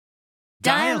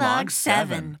Dialog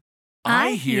 7.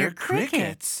 I hear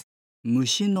crickets.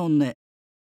 虫の音。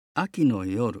秋の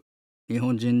夜、日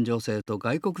本人女性と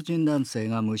外国人男性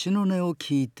が虫の音を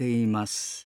聞いていま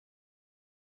す。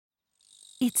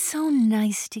It's so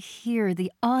nice to hear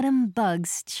the autumn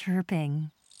bugs chirping.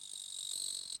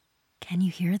 Can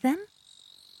you hear them?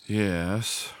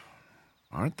 Yes.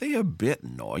 Aren't they a bit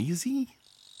noisy?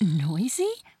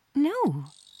 Noisy? No.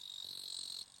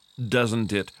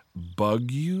 Doesn't it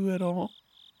bug you at all?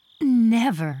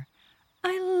 Never.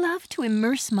 I love to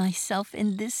immerse myself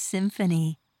in this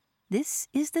symphony. This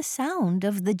is the sound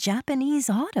of the Japanese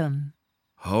autumn.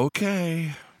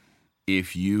 Okay.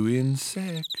 If you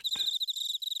insist.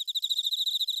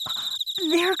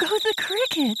 There go the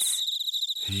crickets.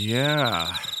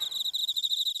 Yeah.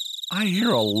 I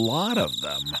hear a lot of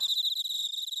them.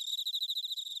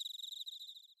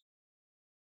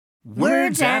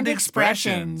 Words and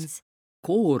expressions.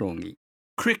 コオロギ、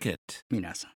 Cricket.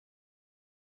 皆さん。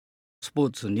スポ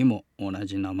ーツにも同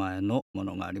じ名前のも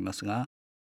のがありますが、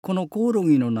このコオロ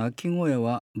ギの鳴き声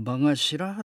は場がし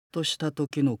らっとした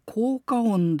時の効果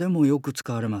音でもよく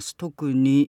使われます。特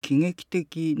に喜劇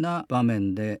的な場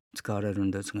面で使われる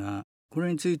んですが、こ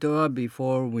れについては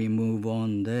Before we move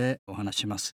on でお話し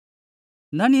ます。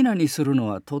何々するの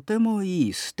はとてもい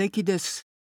い、素敵です。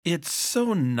It's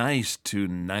so nice to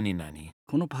何々.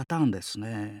 このパターンです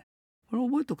ね。これ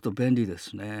覚えておくと便利で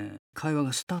すね。会話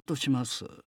がスタートします。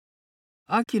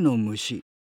秋の虫。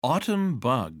Autumn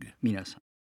bug. 皆さん。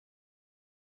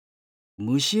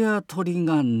虫や鳥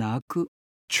が鳴く。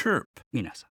Chirp.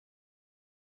 皆さん。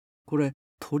これ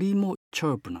鳥もチ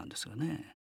ャープなんですが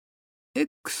ね。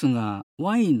X が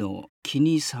Y の気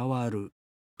に障る。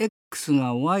X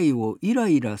が Y をイラ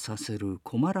イラさせる、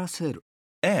困らせる。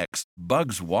X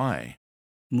bugs Y.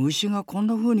 虫がこん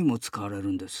な風にも使われる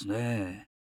んですね。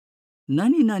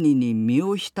何々に身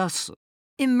を浸す。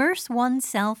Immerse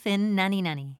oneself in 何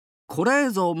々. これ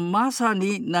ぞまさ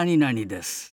に何々で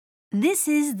す。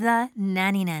This is the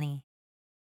何々.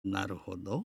 なるほ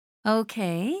ど。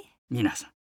Okay. 皆さ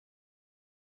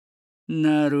ん。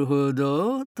なるほ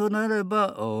どとなれ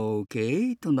ば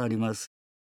OK となります。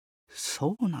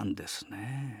そうなんです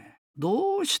ね。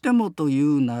どうしてもとい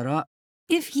うなら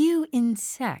If you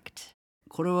insect.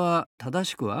 これは正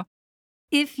しくは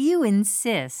If you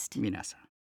insist. 皆さん。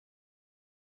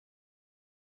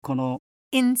この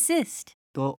Insist.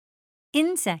 と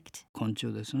Insect. 昆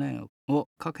虫ですねを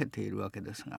かけているわけ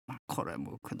ですが、これ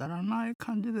もくだらない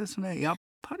感じですね。やっ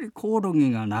ぱりコオロギ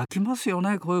が鳴きますよ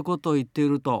ね。こういうことを言ってい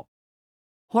ると。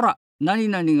ほら、何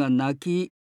々が鳴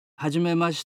き始め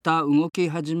ました、動き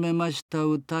始めました、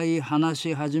歌い話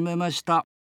し始めました。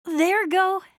There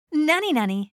go 何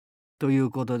々. とい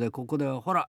うことで、ここでは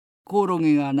ほら、コオロ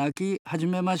ギが鳴き始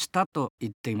めましたと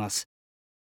言っています。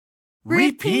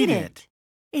Repeat it.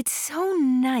 It's so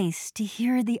nice to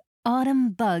hear the autumn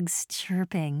bugs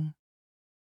chirping.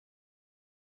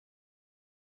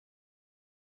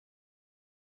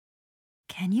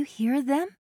 Can you hear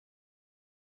them?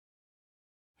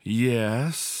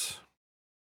 Yes.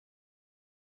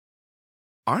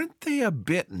 Aren't they a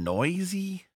bit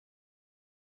noisy?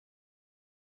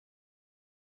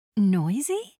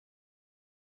 Noisy?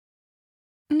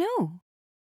 No.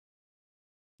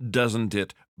 Doesn't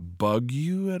it bug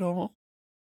you at all?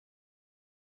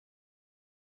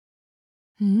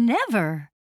 Never.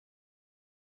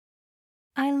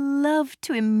 I love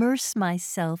to immerse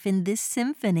myself in this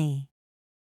symphony.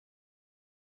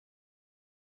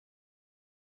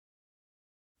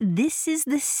 This is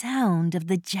the sound of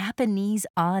the Japanese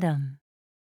autumn.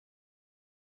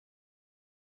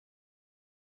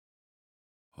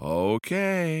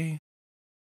 Okay.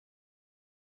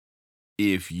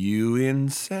 If you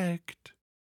insist.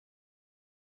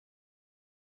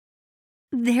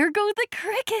 There go the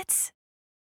crickets.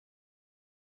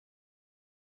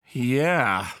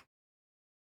 Yeah.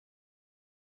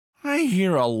 I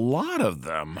hear a lot of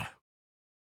them.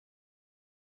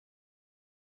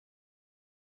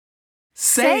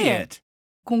 Say it!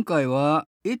 今回は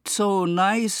It's so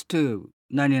nice to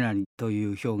何々とい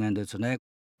う表現ですね。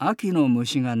秋の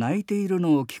虫が鳴いている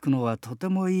のを聞くのはとて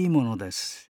もいいもので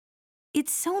す。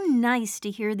It's so nice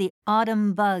to hear the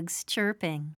autumn bugs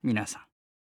chirping. 皆さん。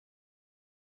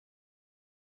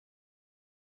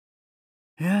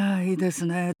いやー、いいです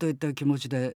ねといった気持ち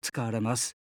で使われま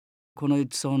す。この It's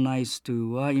so nice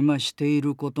to は今してい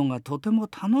ることがとても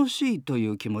楽しいとい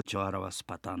う気持ちを表す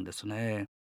パターンですね。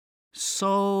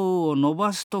So を伸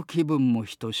ばすと気分も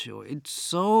ひとしお。It's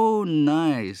so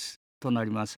nice とな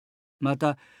ります。ま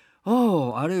た、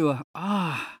Oh あるいは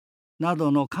な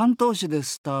どの関東詞で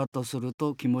スタートする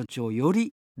と気持ちをよ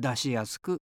り出しやす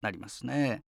くなります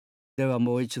ね。では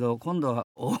もう一度、今度は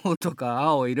おとか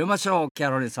あを入れましょう、キャ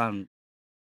ロリンさん。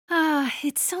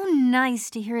It's so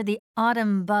nice to hear the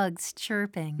autumn bugs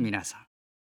chirping. 皆さん。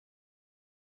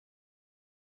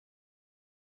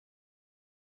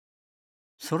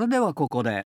それではここ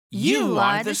で You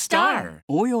are the star.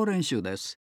 応用練習で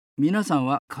す。皆さん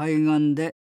は海岸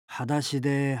で裸足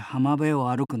で浜辺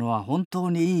を歩くのは本当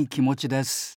にいい気持ちで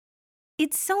す。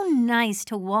It's so nice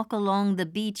to walk along the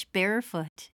beach barefoot.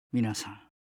 皆さん。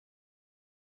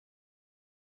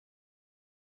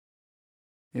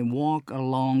walk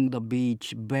along the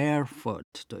beach barefoot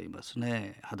と言います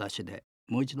ね。裸足で。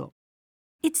もう一度。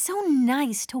It's so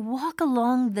nice to walk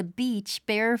along the beach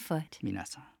barefoot. 皆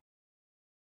さん。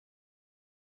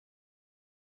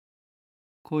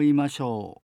こう言いまし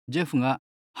ょう。ジェフが、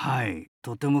はい、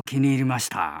とても気に入りまし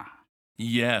た。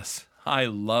Yes, I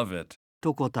love it.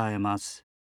 と答えます。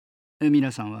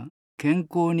皆さんは健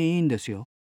康にいいんですよ。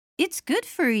It's good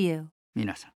for you.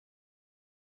 皆さん。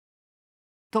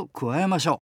と加えまし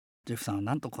ょう。ジェフさんは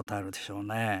何と答えるでしょう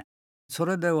ね。そ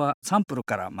れではサンプル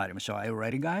から参りましょう。Are you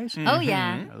ready, guys? Oh,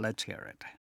 yeah. Let's hear it.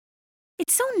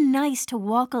 It's so nice to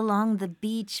walk along the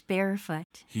beach barefoot.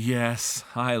 Yes,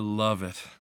 I love it.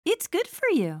 It's good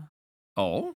for you.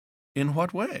 Oh, in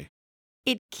what way?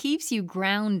 It keeps you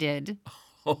grounded.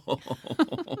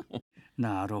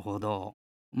 なるほど。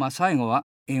最後は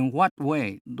In what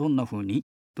way? どんな風に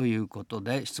ということ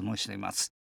で質問していま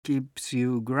す。keeps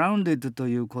you grounded と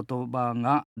いう言葉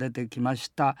が出てきま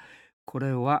した。こ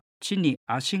れは地に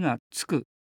足がつく、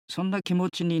そんな気持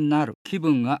ちになる、気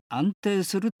分が安定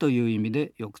するという意味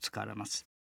でよく使われます。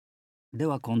で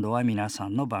は今度は皆さ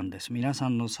んの番です。皆さ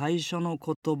んの最初の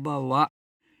言葉は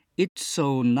It's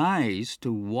so nice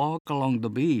to walk along the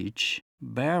beach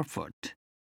barefoot。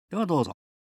 ではどうぞ。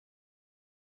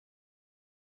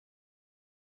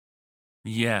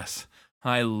Yes,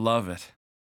 I love it.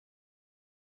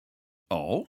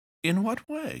 Oh, in what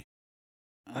way?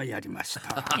 やりました。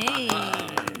Hey.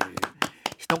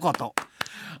 一言。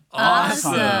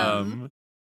Awesome!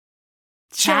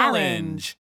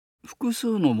 Challenge! 複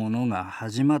数のものが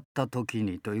始まった時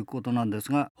にということなんで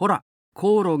すが、ほら、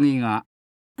コオロギが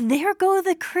There go the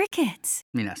crickets.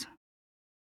 皆さん。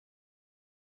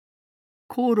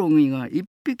コオロギが1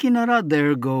匹なら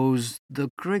There goes the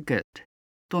cricket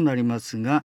となります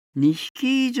が、2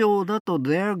匹以上だと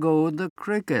There go the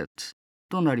crickets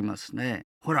となりますね。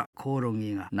ほら、コオロ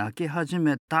ギが鳴き始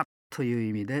めたという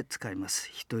意味で使います。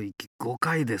一息5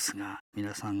回ですが、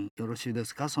皆さんよろしいで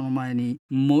すか？その前に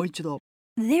もう一度。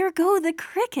There go the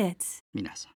crickets.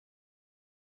 皆さん。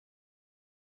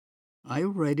Are you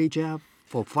ready, Jeff,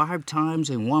 for 5 times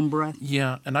in one breath?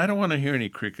 Yeah, and I don't want to hear any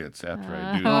crickets after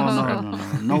I do No,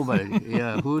 this. Nobody.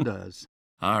 Yeah, who does?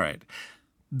 All right.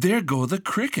 There go the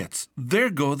crickets. There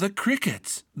go the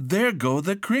crickets. There go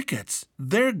the crickets.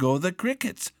 There go the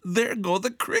crickets. There go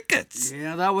the crickets.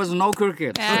 Yeah, that was no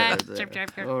cricket. Chirp, chirp,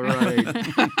 chirp. All right.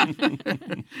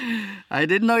 I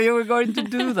didn't know you were going to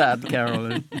do that,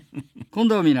 Carolyn. 今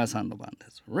度は皆さんの番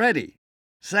です。Ready,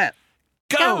 set,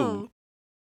 Go!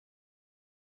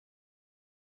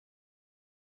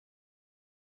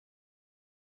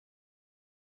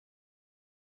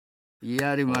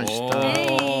 やりました。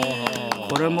 Oh.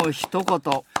 これも一言。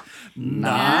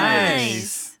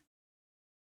 Nice.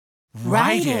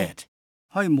 Write it.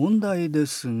 はい、問題で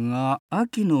すが、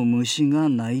秋の虫が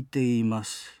鳴いていま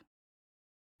す。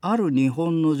ある日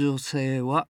本の女性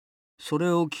は、それ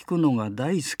を聞くのが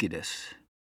大好きです。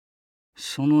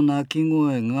その鳴き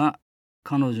声が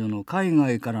彼女の海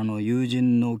外からの友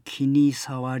人の気に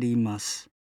障ります。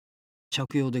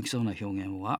着用できそうな表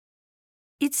現は、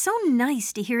It's so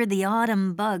nice to hear the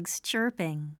autumn bugs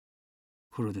chirping.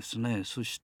 これですね。そ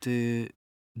して、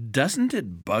Doesn't it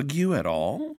bug you at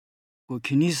all? これ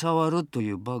気に障ると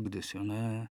いうバグですよ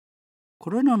ね。こ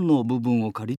れらの部分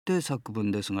を借りて作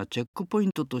文ですが、チェックポイ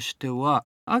ントとしては、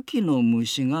秋の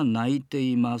虫が鳴いて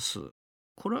います。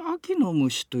これ秋の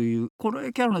虫という、こ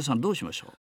れキャロルさんどうしまし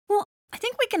ょう？ Well, I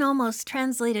think we can almost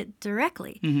translate it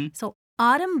directly. Mhm. So,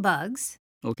 autumn bugs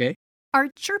Okay, are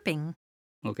chirping.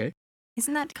 okay.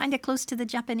 Isn't that kind of close to the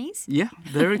Japanese? Yeah,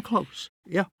 very close.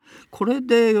 Yeah, これ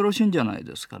でよろしいんじゃない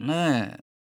ですかね。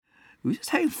We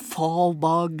say fall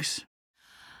bugs.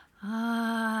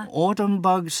 Autumn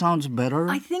bug sounds better.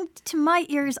 I think to my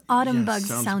ears, autumn Yes,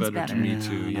 bugs sounds better to better. me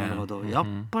too. な Yeah. るほど。 Mhm. やっ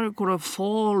ぱりこれ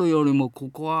fall よりもこ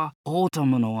こは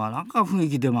autumn のがなんか雰囲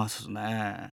気出ます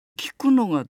ね。聞くの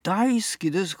が大好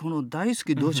きです。この大好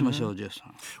きどうしましょう、ジェフさ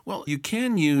ん。Well, you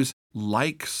can use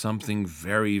like something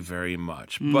very, very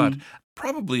much, but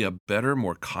probably a better,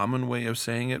 more common way of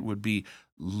saying it would be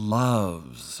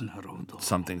loves なるほど。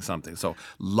 something, something. So,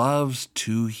 loves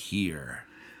to hear.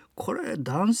 これ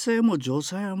男性も女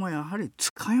性もやはり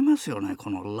使えますよね、こ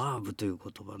の love という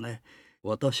言葉ね。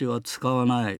私は使わ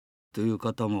ないという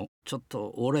方もちょっ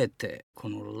と折れてこ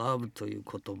の love という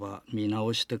言葉見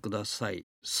直してください。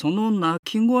その鳴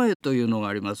き声というのが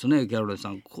ありますね、キャロルさ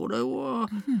ん。これは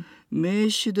名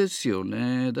詞ですよ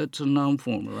ね。That's a noun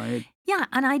form, right? Yeah,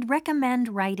 and I'd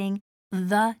recommend writing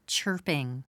the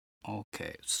chirping.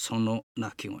 OK、 その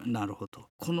鳴き声。なるほど。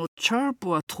この chirp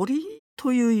は鳥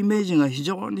というイメージが非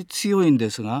常に強いんで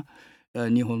すが、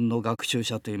日本の学習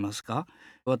者といいますか、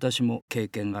私も経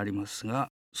験がありますが、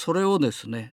それをです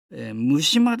ね、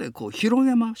虫までこう広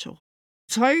げましょう。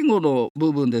最後の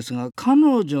部分ですが、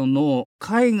彼女の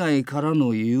海外から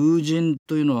の友人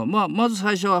というのは、まず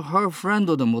最初は her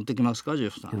friend で持ってきますか、ジェ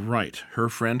フさん。Right. Her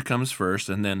friend comes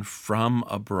first and then from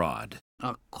abroad.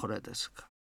 これですか。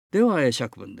では英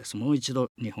釈文です。もう一度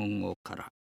日本語から。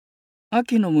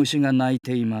秋の虫が鳴い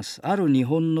ています。ある日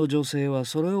本の女性は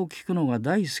それを聞くのが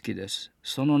大好きです。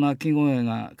その鳴き声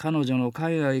が彼女の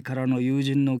海外からの友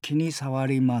人の気に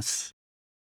障ります。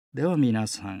では皆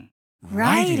さん。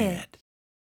Write it.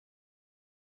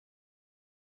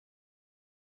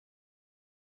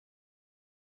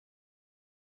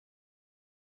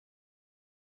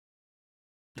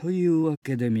 というわ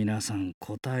けで皆さん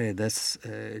答えです。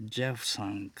ジェフさ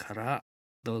んから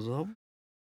どうぞ。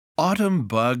Autumn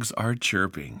bugs are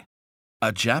chirping.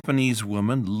 A Japanese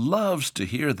woman loves to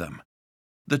hear them.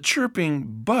 The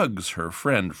chirping bugs her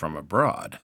friend from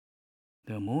abroad.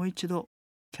 ではもう一度、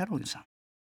キャロルさん。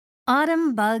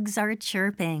Autumn bugs are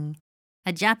chirping.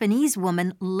 A Japanese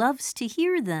woman loves to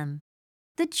hear them.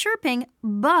 The chirping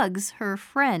bugs her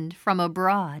friend from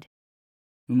abroad.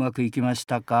 うまくいきまし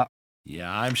たか？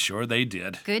 Yeah, I'm sure they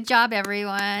did. Good job,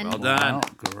 everyone. Well done. Wow,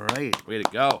 great. Way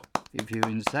to go. If you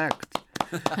insect.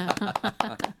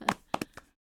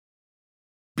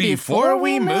 Before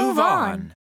we move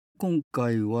on. 今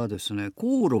回はですね、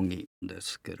コオロギで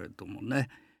すけれどもね、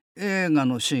映画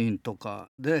のシーンとか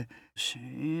でシ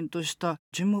ーンとした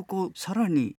沈黙をさら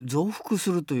に増幅す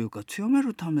るというか強め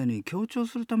るために強調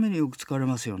するためによく使われ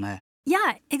ますよね。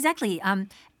Yeah, exactly.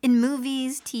 In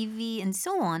movies, TV, and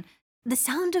so on, the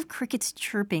sound of crickets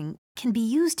chirping can be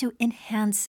used to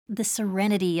enhance the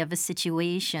serenity of a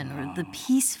situation or the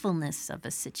peacefulness of a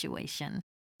situation.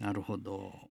 なるほ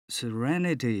ど。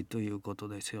serenity ということ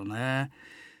ですよね。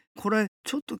これ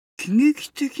ちょっと喜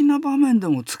劇的な場面で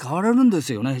も使われるんで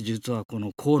すよね、実はこ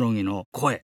のコオロギの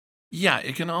声。Yeah,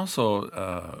 it can also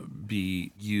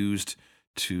be used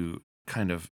to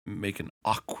kind of make an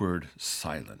awkward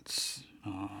silence.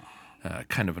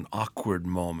 Kind of an awkward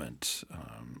moment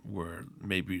where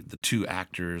maybe the two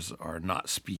actors are not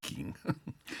speaking.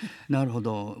 なるほ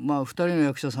ど。2人の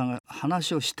役者さんが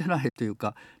話をしてないという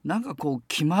か、なんかこう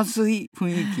気まずい雰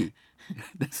囲気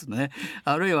ですね。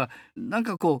あるいはなん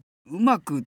かこううま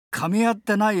く噛み合っ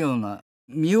てないような、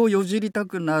身をよじりた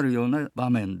くなるような場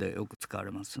面でよく使われ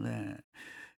ますね。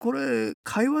これ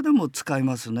会話でも使い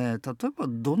ますね。例えば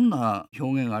どんな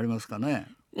表現がありますかね。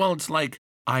Well, it's like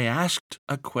I asked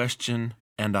a question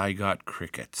and I got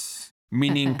crickets,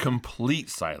 meaning complete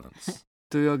silence.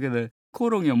 というわけでコオ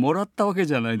ロギをもらったわけ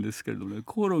じゃないんですけれどもね、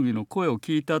コオロギの声を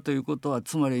聞いたということは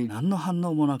つまり何の反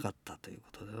応もなかったというこ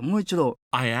とで、もう一度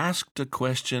I asked a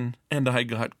question and I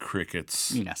got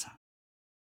crickets. 皆さん。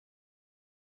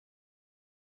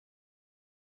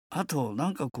あとな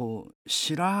んかこう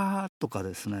しらーとか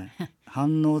ですね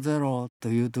反応ゼロと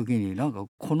いう時になんか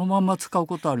このまま使う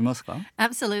ことありますか？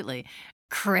 Absolutely.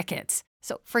 Crickets.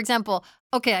 So, for example,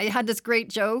 okay, I had this great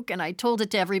joke and I told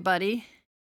it to everybody.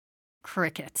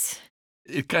 Crickets.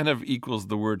 It kind of equals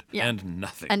the word Yeah. and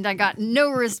nothing. And I got no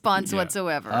response Yeah.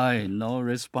 whatsoever. はい、no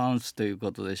response という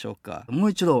ことでしょうか。も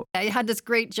う一度 I had this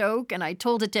great joke and I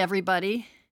told it to everybody.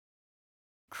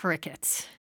 Crickets.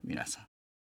 皆さん。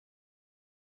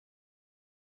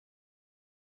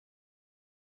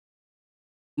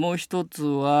もう一つ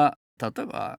は例え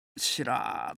ばし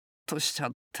らーっとしちゃ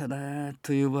ってね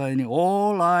という場合に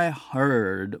All I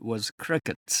heard was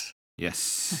crickets.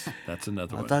 Yes, that's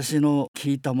another one. 私の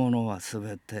聞いたものはす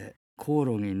べてコオ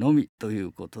ロギのみとい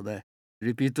うことで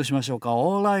リピートしましょうか。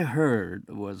 All I heard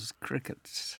was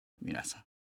crickets. 皆さん。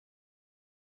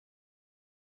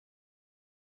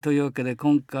というわけで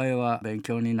今回は勉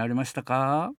強になりました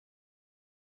か？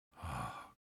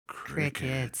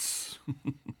 Crickets.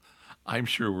 I'm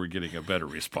sure we're getting a better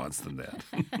response than that.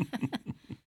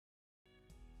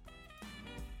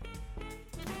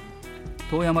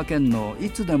 遠山顕のい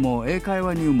つでも英会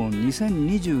話入門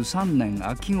2023年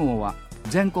秋号は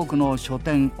全国の書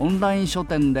店オンライン書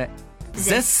店で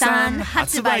絶賛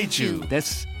発売中で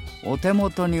す。お手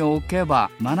元に置けば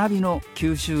学びの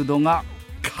吸収度が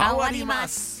変わりま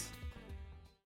す。